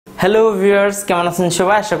Hello viewers, কেমন আছেন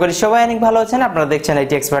সবাই? আশা করি সবাই অনেক ভালো আছেন। আপনারা দেখছেন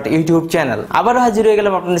আইটি এক্সপার্ট ইউটিউব চ্যানেল। আবারও হাজির হয়ে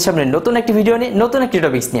গেলাম আপনাদের সামনে নতুন একটি ভিডিও নিয়ে, নতুন একটি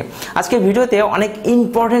টপিকস নিয়ে। আজকের ভিডিওতে অনেক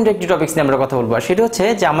ইম্পর্টেন্ট একটি টপিকস নিয়ে আমরা কথা বলবো। আর সেটি হচ্ছে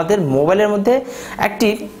যে আমাদের মোবাইলের মধ্যে একটি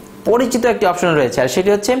পরিচিত একটি অপশন রয়েছে, আর সেটি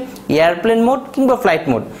হচ্ছে এয়ারপ্লেন মোড কিংবা ফ্লাইট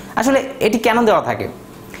মোড। আসলে এটি কেন দেওয়া থাকে?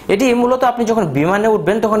 এটি মূলত আপনি যখন বিমানে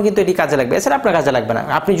উঠবেন তখন কিন্তু এটি কাজে লাগবে, এছাড়া আপনার কাজে লাগবে না।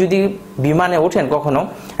 আপনি যদি বিমানে ওঠেন কখনো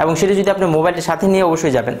এবং সেটি যদি আপনি মোবাইলটির সাথে নিয়ে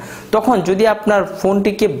অবশ্যই যাবেন, তখন যদি আপনার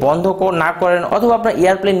ফোনটিকে বন্ধ না করেন অথবা আপনার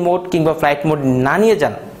এয়ারপ্লেন মোড কিংবা ফ্লাইট মোড না নিয়ে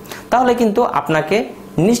যান, তাহলে কিন্তু আপনাকে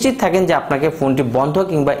নিশ্চিত থাকেন যে আপনাকে ফোনটি বন্ধ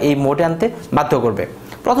কিংবা এই মোডে আনতে বাধ্য করবে।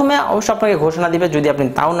 প্রথমে অবশ্য আপনাকে ঘোষণা দিবে, যদি আপনি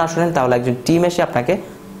তাও না শোনেন তাহলে একজন টিম এসে আপনাকে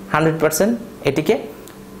 100% এটিকে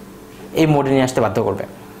এই মোডে নিয়ে আসতে বাধ্য করবে।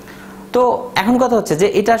 তো এখন কথা হচ্ছে যে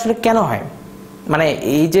এটা আসলে কেন হয়, মানে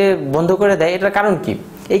এই যে বন্ধ করে দেয় এটার কারণ কি?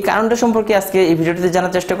 এই কারণটা সম্পর্কে আজকে এই ভিডিওটিতে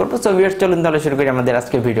জানার চেষ্টা করবো। সো ভিউয়ার্স, চলুন তাহলে শুরু করি আমাদের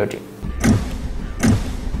আজকের ভিডিওটি।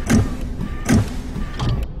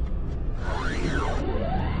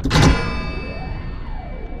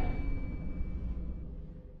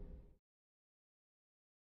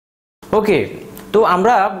 ওকে, তো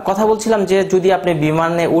আমরা কথা বলছিলাম যে যদি আপনি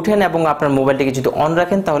বিমানে ওঠেন এবং আপনার মোবাইলটিকে যদি অন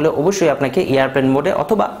রাখেন তাহলে অবশ্যই আপনাকে এয়ারপ্লেন মোডে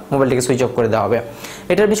অথবা মোবাইলটিকে সুইচ অফ করে দেওয়া হবে।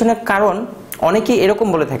 এটার পিছনে কারণ অনেকেই এরকম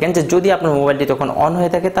বলে থাকেন যে যদি আপনার মোবাইলটি তখন অন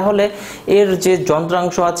হয়ে থাকে তাহলে এর যে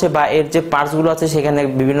যন্ত্রাংশ আছে বা এর যে পার্টসগুলো আছে সেখানে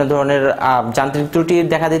বিভিন্ন ধরনের যান্ত্রিক ত্রুটি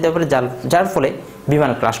দেখা দিতে পারে, যার ফলে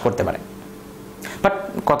বিমান ক্র্যাশ করতে পারে। বাট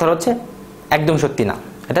কথা হচ্ছে একদম সত্যি না,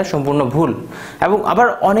 এটা সম্পূর্ণ ভুল। এবং আবার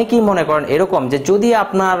অনেকেই মনে করেন এরকম যে যদি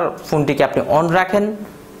আপনার ফোনটিকে আপনি অন রাখেন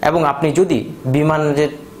এবং আপনি যদি বিমানে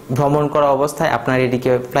ভ্রমণ করা অবস্থায় আপনার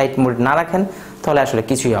এটিকে ফ্লাইট মোড না রাখেন তাহলে আসলে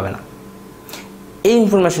কিছুই হবে না। এই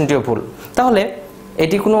ইনফরমেশনটিও ভুল। তাহলে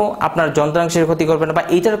এটি কোনো আপনার যন্ত্রাংশের ক্ষতি করবে না বা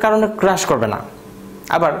এইটার কারণে ক্র্যাশ করবে না,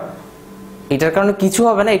 আবার এটার কারণে কিছু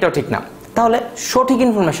হবে না, এটাও ঠিক না। তাহলে সঠিক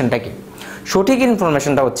ইনফরমেশনটা কি? সঠিক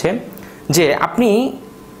ইনফরমেশনটা হচ্ছে যে আপনি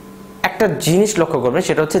একটা জিনিস লক্ষ্য করবেন,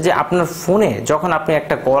 সেটা হচ্ছে যে আপনার ফোনে যখন আপনি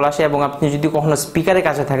একটা কল আসে এবং আপনি যদি কখনো স্পিকারের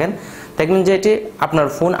কাছে থাকেন, দেখবেন যে এটি আপনার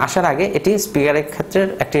ফোন আসার আগে এটি স্পিকারের ক্ষেত্রে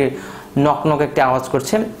একটি নক নক একটি আওয়াজ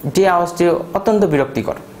করছে, যে আওয়াজটি অত্যন্ত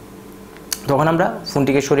বিরক্তিকর। তখন আমরা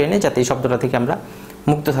ফোনটিকে সরিয়ে নিই যাতে এই শব্দটা থেকে আমরা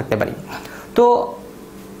মুক্ত থাকতে পারি। তো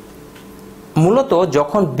মূলত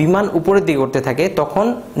যখন বিমান উপরের দিকে উঠতে থাকে তখন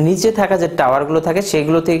নিচে থাকা যে টাওয়ারগুলো থাকে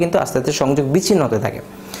সেগুলো থেকে কিন্তু আস্তে আস্তে সংযোগ বিচ্ছিন্ন হতে থাকে।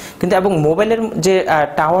 কিন্তু এবং মোবাইলের যে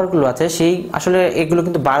টাওয়ারগুলো আছে সেই আসলে এগুলো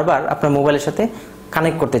কিন্তু বারবার আপনার মোবাইলের সাথে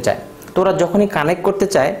কানেক্ট করতে চায়। তো ওরা যখনই কানেক্ট করতে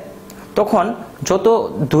চায় তখন যত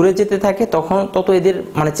দূরে যেতে থাকে তখন তত এদের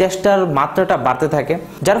মানে চেষ্টার মাত্রাটা বাড়তে থাকে,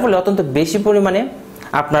 যার ফলে অত্যন্ত বেশি পরিমাণে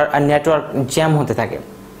আপনার নেটওয়ার্ক জ্যাম হতে থাকে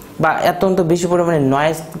বা অত্যন্ত বেশি পরিমাণে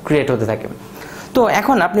নয়েজ ক্রিয়েট হতে থাকে। তো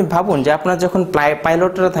এখন আপনি ভাবুন যে আপনার যখন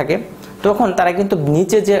পাইলটরা থাকে তখন তারা কিন্তু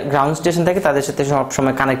নিচে যে গ্রাউন্ড স্টেশন থাকে তাদের সাথে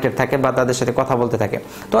সবসময় কানেক্টেড থাকে বা তাদের সাথে কথা বলতে থাকে।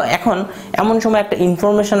 তো এখন এমন সময় একটা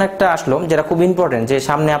ইনফরমেশন একটা আসলো যেটা খুব ইম্পর্টেন্ট, যে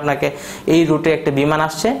সামনে আপনাকে এই রুটে একটা বিমান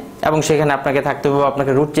আসছে এবং সেখানে আপনাকে থাকতে হবে,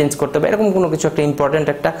 আপনাকে রুট চেঞ্জ করতে হবে, এরকম কোনো কিছু একটা ইম্পর্টেন্ট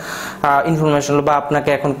একটা ইনফরমেশন বা আপনাকে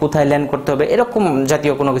এখন কোথায় ল্যান্ড করতে হবে এরকম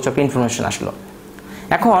জাতীয় কোনো কিছু একটা ইনফরমেশন আসলো।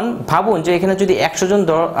 এখন ভাবুন যে এখানে যদি 100 জন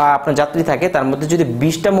আপনার যাত্রী থাকে, তার মধ্যে যদি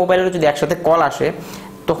 20টা মোবাইলের যদি একসাথে কল আসে,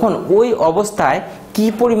 তখন ওই অবস্থায় কি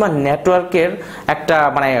পরিমাণ নেটওয়ার্কের একটা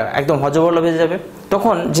মানে একদম হজবরল বেজে যাবে।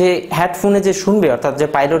 তখন যে হেডফোনে যে শুনবে, অর্থাৎ যে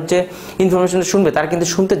পাইলট যে ইনফরমেশনটা শুনবে তার কিন্তু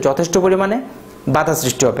শুনতে যথেষ্ট পরিমাণে বাধা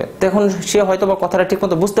সৃষ্টি হবে। তখন সে হয়তো বা কথাটা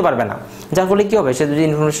ঠিকমতো বুঝতে পারবে না, যার ফলে কি হবে, সে যদি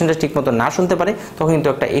ইনফরমেশনটা ঠিকমতো না শুনতে পারে তখন কিন্তু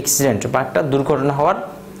একটা অ্যাক্সিডেন্ট বা একটা দুর্ঘটনা হওয়ার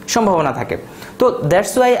সম্ভাবনা থাকে। তো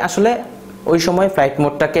দ্যাটস ওয়াই আসলে ওই সময় ফ্লাইট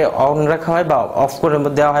মোডটাকে অন রাখা হয় বা অফ করে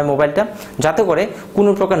দেওয়া হয় মোবাইলটা, যাতে করে কোনো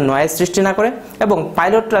প্রকার নয়েজ সৃষ্টি না করে এবং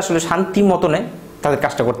পাইলটরা আসলে শান্তি মতনে তাদের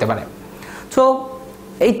কাজটা করতে পারে। সো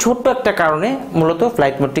এই ছোট্ট একটা কারণে মূলত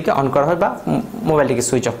ফ্লাইট মোডটিকে অন করা হয় বা মোবাইলটিকে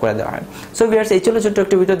সুইচ অফ করে দেওয়া হয়। সো ভিউয়ার্স, এই ছিল ছোট্ট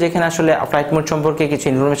একটা ভিডিও যেখানে আসলে ফ্লাইট মোড সম্পর্কে কিছু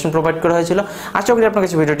ইনফরমেশন প্রোভাইড করা হয়েছিল। আশা করি আপনার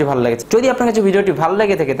কাছে ভিডিওটি ভালো লেগেছে। যদি আপনার কাছে ভিডিওটি ভালো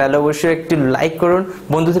লেগে থাকে তাহলে অবশ্যই একটি লাইক করুন,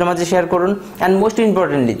 বন্ধুদের মাঝে শেয়ার করুন, অ্যান্ড মোস্ট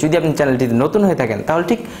ইম্পর্টেন্টলি যদি আপনি চ্যানেলটিতে নতুন হয়ে থাকেন তাহলে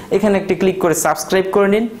ঠিক এখানে একটি ক্লিক করে সাবস্ক্রাইব করে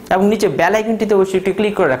নিন এবং নিচে বেল আইকনটিতে অবশ্যই একটি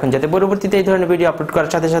ক্লিক করে রাখুন, যাতে পরবর্তীতে এই ধরনের ভিডিও আপলোড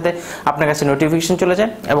করার সাথে সাথে আপনার কাছে নোটিফিকেশন চলে যায়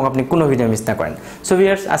এবং আপনি কোনো ভিডিও মিস না করেন। সো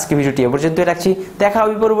ভিউয়ার্স, আজকে ভিডিওটি এ পর্যন্তই রাখছি। দেখা হবে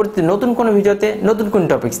পরবর্তীতে নতুন কোনো ভিডিওতে নতুন কোন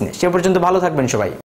টপিকস নিয়ে। সে পর্যন্ত ভালো থাকবেন সবাই।